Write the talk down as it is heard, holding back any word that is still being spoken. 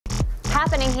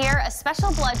happening here. A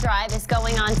special blood drive is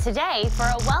going on today for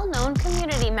a well-known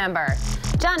community member.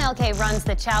 John Elkay runs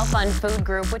the Chow Fund Food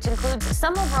Group, which includes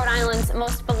some of Rhode Island's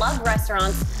most beloved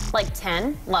restaurants like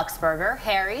 10, Luxe Burger,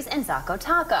 Harry's, and Zacco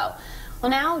Taco. Well,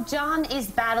 now John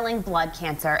is battling blood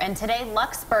cancer, and today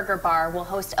Luxe Burger Bar will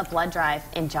host a blood drive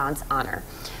in John's honor.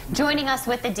 Joining us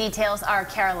with the details are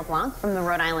Cara LeBlanc from the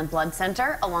Rhode Island Blood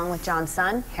Center, along with John's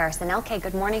son, Harrison Elkay.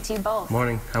 Good morning to you both.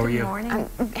 Morning. How are you? Good morning.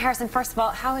 Harrison, first of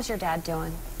all, how is your dad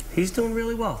doing? He's doing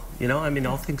really well. You know, I mean,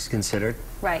 all things considered.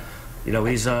 Right. You know,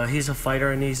 he's a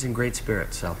fighter and he's in great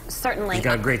spirits. So certainly, he's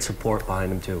got great support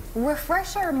behind him too.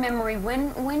 Refresh our memory.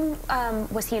 When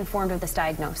was he informed of this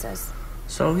diagnosis?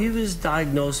 So he was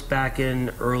diagnosed back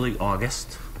in early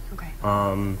August. Okay.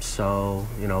 So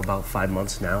you know, about 5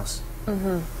 months now.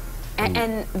 Mm-hmm.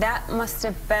 And that must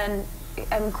have been,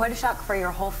 I mean, quite a shock for your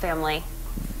whole family.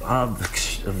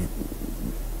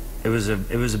 It was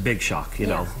a big shock. You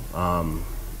know.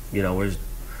 You know,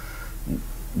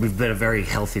 we've been a very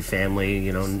healthy family.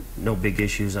 You know, no big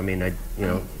issues. I mean, you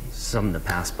know, some in the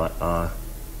past, but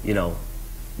you know,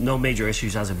 no major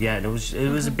issues as of yet. It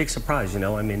was a big surprise. You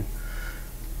know, I mean,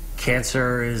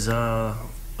 cancer is a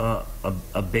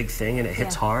big thing, and it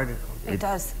hits hard. It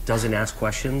does. Doesn't ask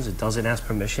questions. It doesn't ask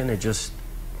permission. It just,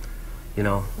 you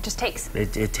know, it just takes.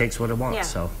 It takes what it wants.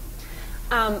 Yeah.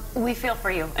 So. We feel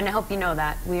for you, and I hope you know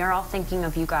that. We are all thinking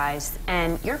of you guys,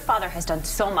 and your father has done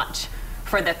so much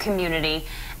for the community.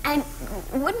 And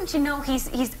wouldn't you know,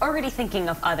 he's already thinking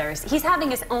of others. He's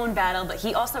having his own battle, but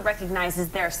he also recognizes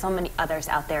there are so many others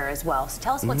out there as well. So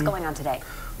tell us what's going on today.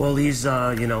 Well, he's,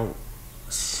 you know,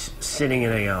 sitting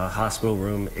in a hospital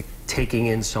room, taking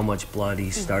in so much blood.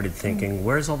 He started thinking,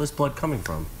 where's all this blood coming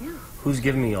from? Yeah. Who's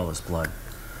giving me all this blood?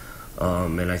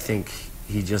 And I think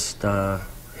he just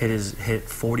hit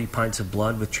 40 pints of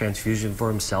blood with transfusion for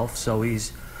himself. So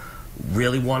he's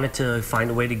really wanted to find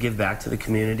a way to give back to the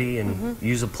community and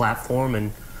use a platform.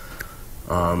 And,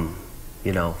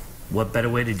 you know, what better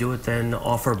way to do it than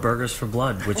offer burgers for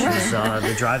blood, which is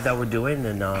the drive that we're doing.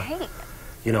 And,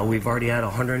 you know, we've already had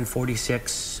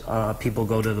 146 people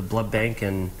go to the blood bank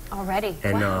and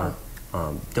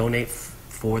donate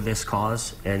for this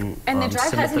cause. And the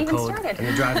drive hasn't even started. And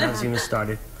the drive hasn't even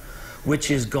started,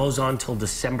 which goes on till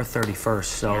December 31st.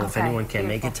 So if anyone can't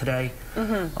make it today,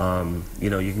 you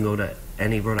know, you can go to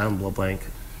any Rhode Island blood bank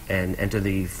and enter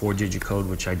the 4-digit code,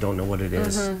 which I don't know what it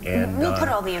is. And we'll put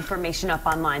all the information up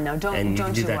online, though. Don't you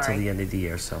can do that worry. till the end of the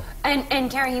year. So.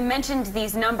 And Karen, you mentioned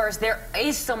these numbers. There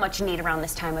is so much need around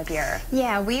this time of year.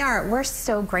 Yeah, we're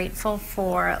so grateful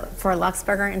for Luxe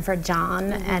Burger and for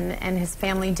John and his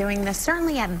family doing this.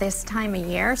 Certainly at this time of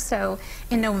year. So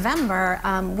in November,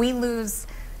 we lose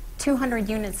 200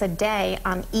 units a day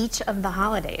on each of the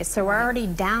holidays. So we're already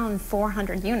down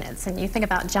 400 units. And you think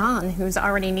about John, who's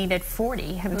already needed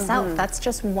 40 himself. That's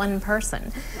just one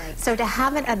person. Right. So to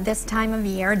have it at this time of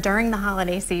year, during the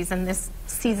holiday season, this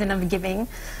season of giving,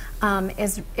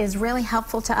 is really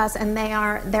helpful to us. And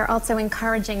they're also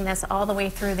encouraging this all the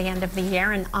way through the end of the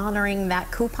year and honoring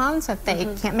that coupon. So if they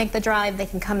can't make the drive, they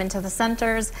can come into the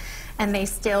centers and they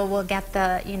still will get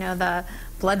the, you know, the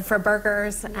blood for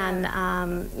burgers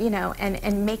and, you know,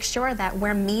 and make sure that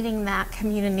we're meeting that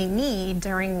community need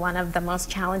during one of the most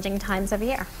challenging times of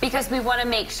year. Because we want to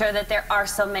make sure that there are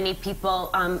so many people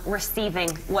receiving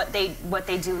what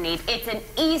they do need. It's an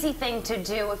easy thing to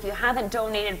do. If you haven't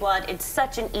donated blood, it's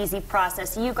such an easy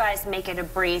process. You guys make it a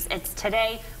breeze. It's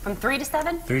today from 3 to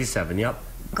 7? 3 to 7, yep.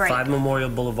 Great. 5 Memorial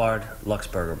Boulevard, Luxe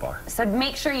Burger Bar. So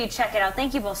make sure you check it out.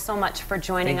 Thank you both so much for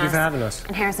joining us. Thank you for having us.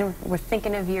 And Harrison, we're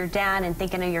thinking of your dad and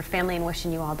thinking of your family and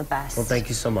wishing you all the best. Well, thank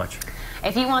you so much.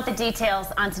 If you want the details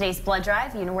on today's blood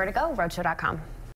drive, you know where to go, rhodeshow.com.